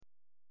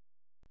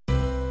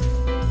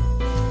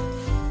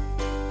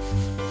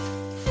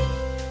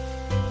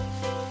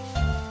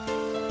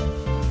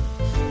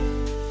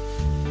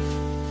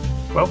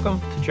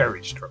Welcome to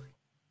Jerry's Story.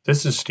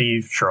 This is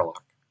Steve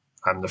Sherlock.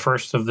 I'm the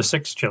first of the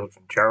 6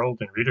 children Gerald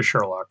and Rita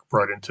Sherlock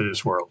brought into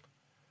this world.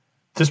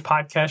 This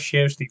podcast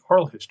shares the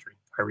oral history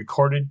I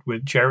recorded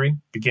with Jerry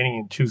beginning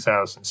in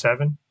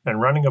 2007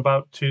 and running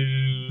about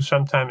to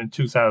sometime in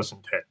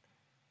 2010.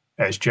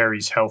 As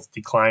Jerry's health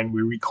declined,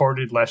 we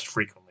recorded less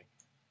frequently.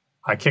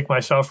 I kick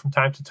myself from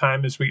time to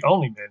time as we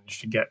only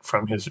managed to get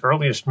from his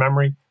earliest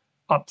memory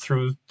up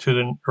through to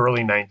the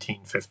early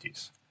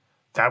 1950s.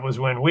 That was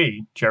when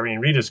we, Jerry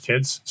and Rita's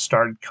kids,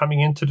 started coming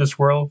into this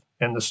world,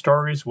 and the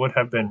stories would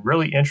have been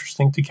really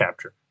interesting to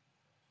capture.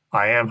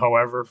 I am,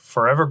 however,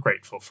 forever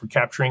grateful for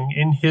capturing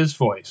in his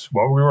voice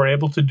what we were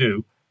able to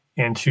do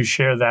and to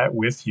share that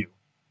with you.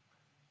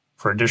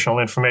 For additional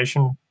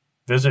information,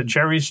 visit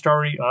Jerry's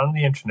Story on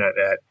the internet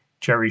at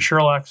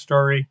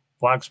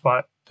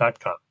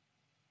jerrysherlockstory.blogspot.com.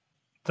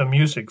 The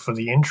music for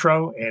the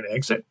intro and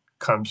exit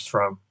comes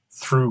from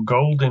Through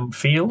Golden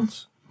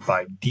Fields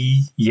by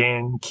D.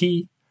 Yan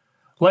Key,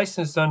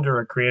 licensed under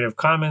a Creative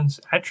Commons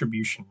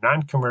Attribution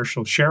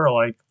Non-Commercial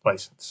Share-alike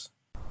license.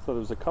 So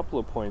there's a couple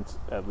of points,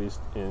 at least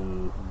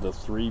in the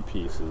 3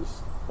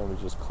 pieces. Let me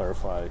just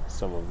clarify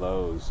some of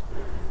those.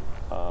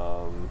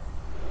 And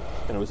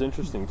it was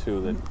interesting,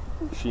 too, that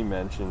she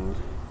mentioned,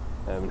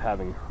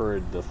 having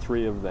heard the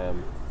 3 of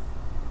them,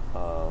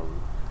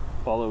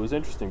 although it was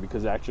interesting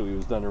because actually it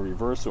was done in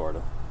reverse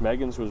order.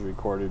 Megan's was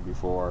recorded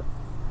before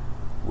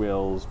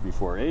Will's,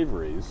 before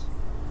Avery's.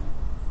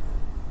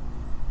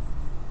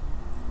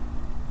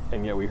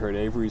 And yet we heard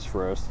Avery's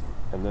first,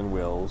 and then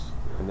Will's,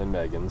 and then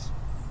Megan's.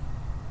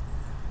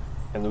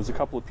 And there was a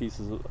couple of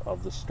pieces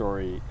of the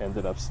story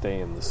ended up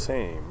staying the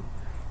same.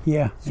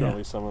 Yeah.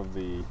 Certainly some of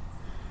the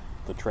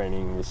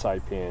training, the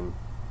Saipan,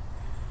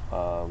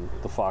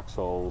 the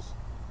foxholes.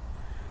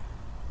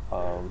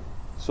 So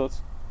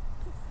let's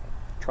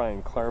try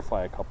and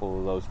clarify a couple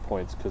of those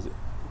points, because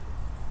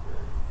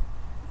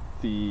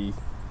you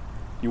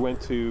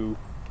went to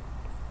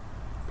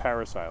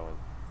Parris Island.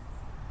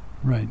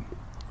 Right.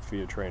 For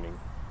your training.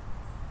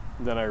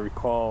 Then I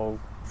recall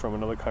from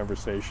another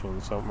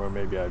conversation, or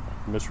maybe I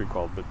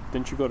misrecalled, but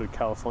didn't you go to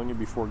California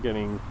before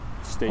getting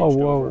staged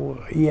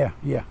over? Yeah.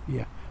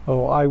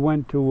 Oh, I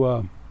went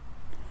to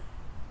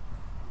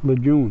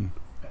Lejeune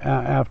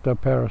after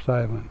Parris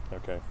Island.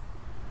 Okay.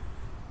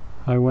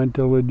 I went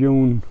to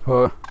Lejeune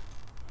for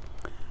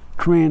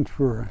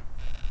transfer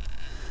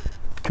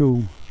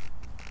to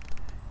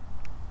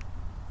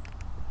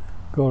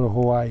go to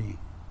Hawaii.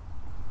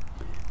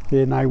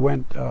 Then I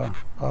went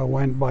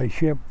by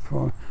ship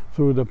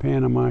through the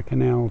Panama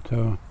Canal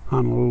to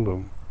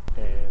Honolulu.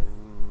 And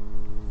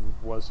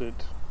was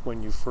it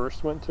when you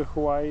first went to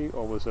Hawaii,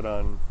 or was it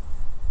on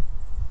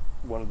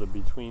one of the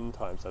between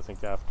times? I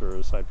think after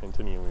Saipan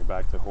Tinian, we went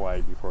back to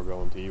Hawaii before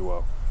going to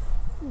Iwo.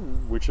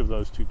 Which of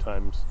those 2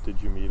 times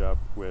did you meet up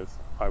with?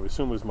 I would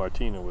assume it was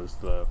Martina was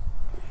the...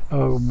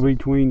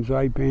 between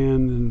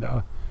Saipan and,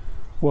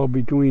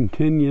 between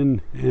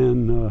Tinian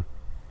and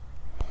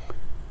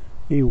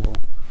Iwo.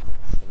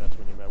 That's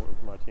when you met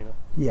with Martina?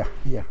 Yeah.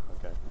 Okay.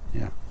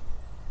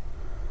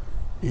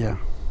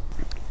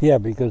 Yeah,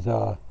 because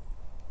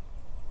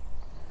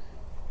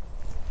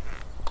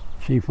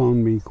she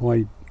found me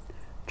quite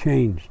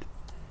changed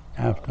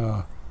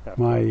after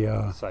my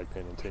Saipan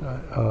and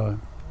Tinian.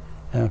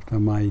 After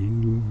my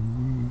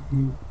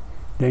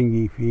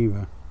dengue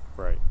fever.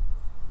 Right.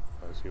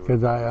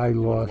 Because I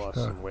lost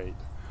some weight.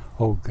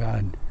 Oh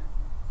God.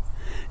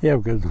 Yeah,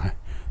 because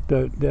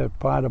the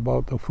part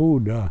about the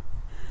food.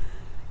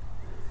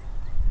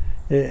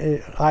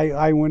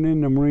 I went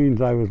in the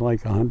Marines, I was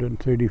like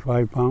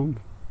 135 pounds.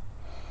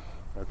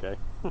 Okay.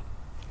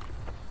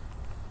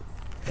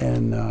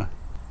 And I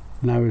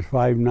was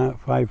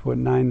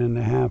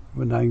 5'9.5",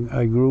 but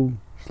I grew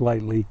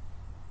slightly.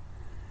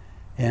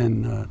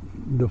 And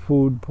the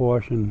food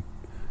portion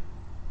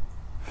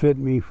fit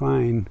me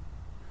fine.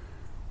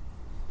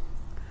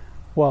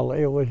 Well,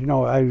 it was,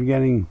 I was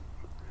getting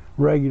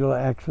regular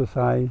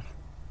exercise.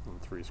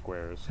 3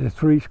 squares.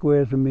 3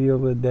 squares a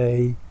meal a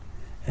day.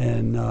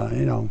 And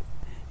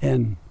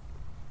and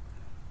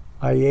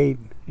I ate,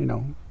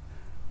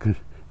 because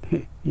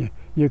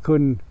you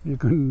couldn't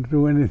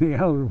do anything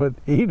else but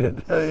eat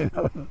it,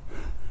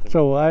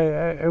 So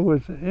it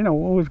was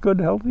good,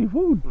 healthy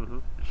food. Mm-hmm.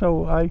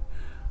 So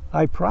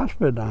I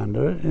prospered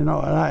under it, and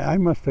I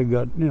must have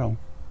got,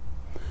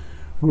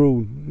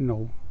 grew,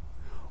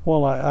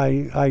 well,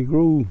 I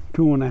grew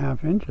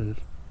 2.5 inches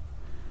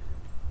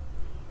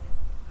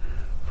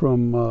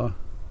from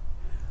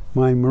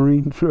my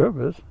Marine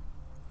service.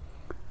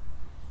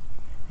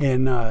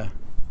 And I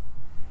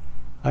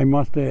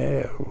must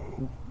have,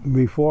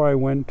 before I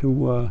went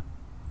to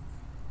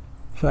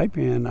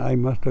Saipan, I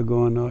must have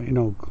gone,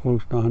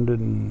 close to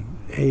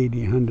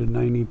 180,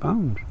 190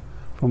 pounds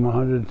from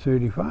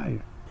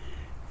 135.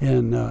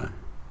 And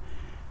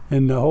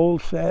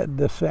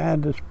the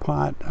saddest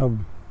part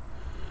of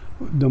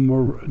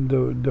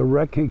the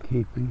record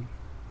keeping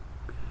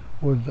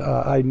was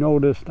I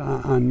noticed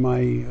on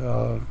my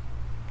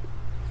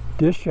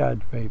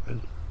discharge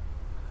papers,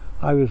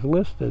 I was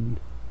listed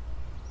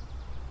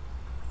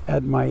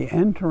at my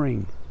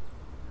entering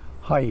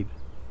height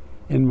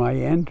and my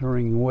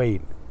entering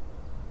weight,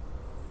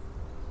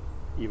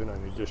 Even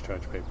on your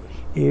discharge papers.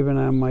 even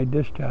on my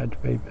discharge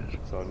papers.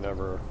 So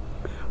never.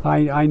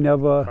 I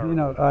never, you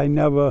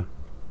know,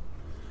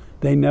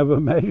 they never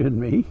measured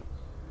me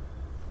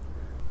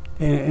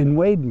and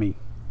weighed me.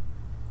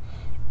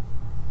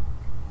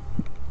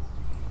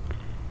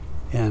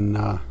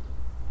 And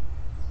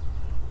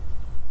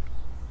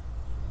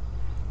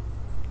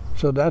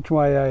so that's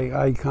why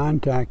I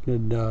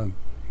contacted,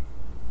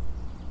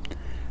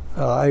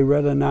 I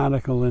read an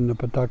article in the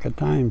Pawtucket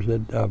Times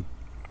that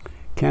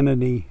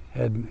Kennedy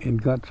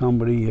had got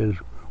somebody his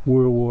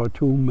World War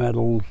II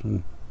medals,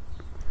 and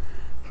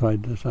so I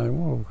decided,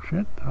 well,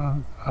 shit,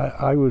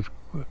 I was,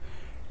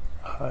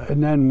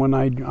 and then when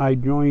I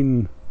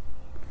joined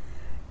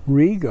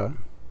Riga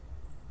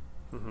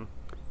Mm-hmm.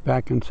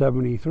 back in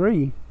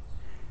 '73,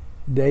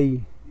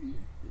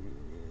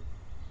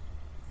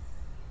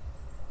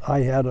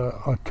 I had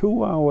a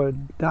 2-hour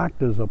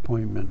doctor's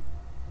appointment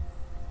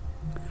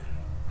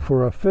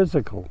for a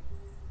physical.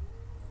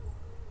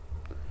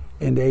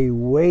 And they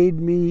weighed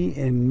me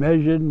and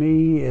measured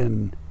me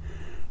and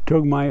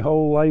took my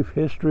whole life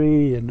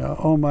history, and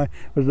it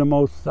was the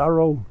most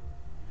thorough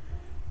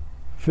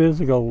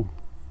physical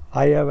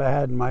I ever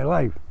had in my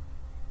life.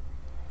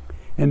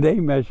 And they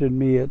measured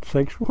me at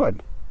 6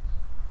 foot.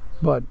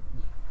 But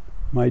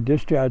my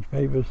discharge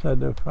paper said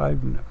that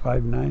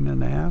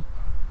 5'9.5".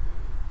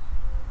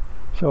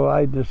 So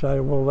I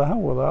decided, well, the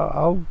hell with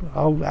it,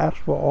 I'll ask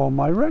for all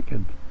my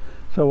records.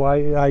 So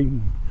I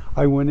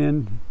went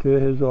in to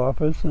his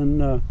office,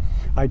 and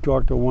I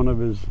talked to one of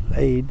his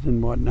aides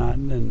and whatnot,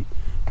 and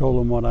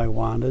told him what I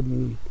wanted,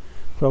 and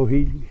so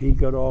he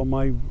got all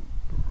my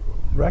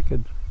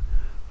records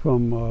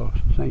from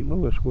St.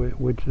 Louis,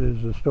 which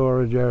is a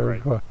storage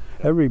area for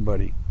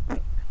everybody.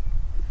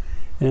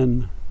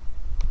 And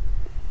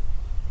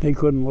they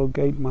couldn't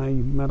locate my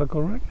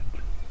medical records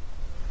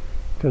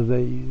because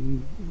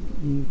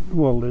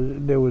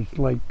there was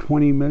like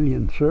 20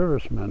 million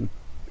servicemen.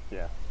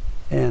 Yeah.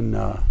 And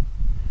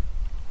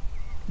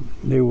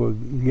they were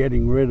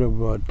getting rid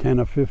of 10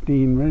 or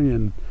 15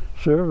 million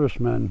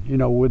servicemen, you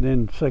know,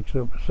 within 6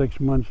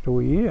 months to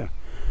a year.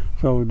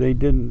 So they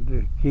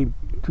didn't keep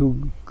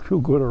too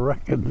good a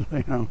records,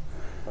 you know.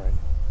 Right.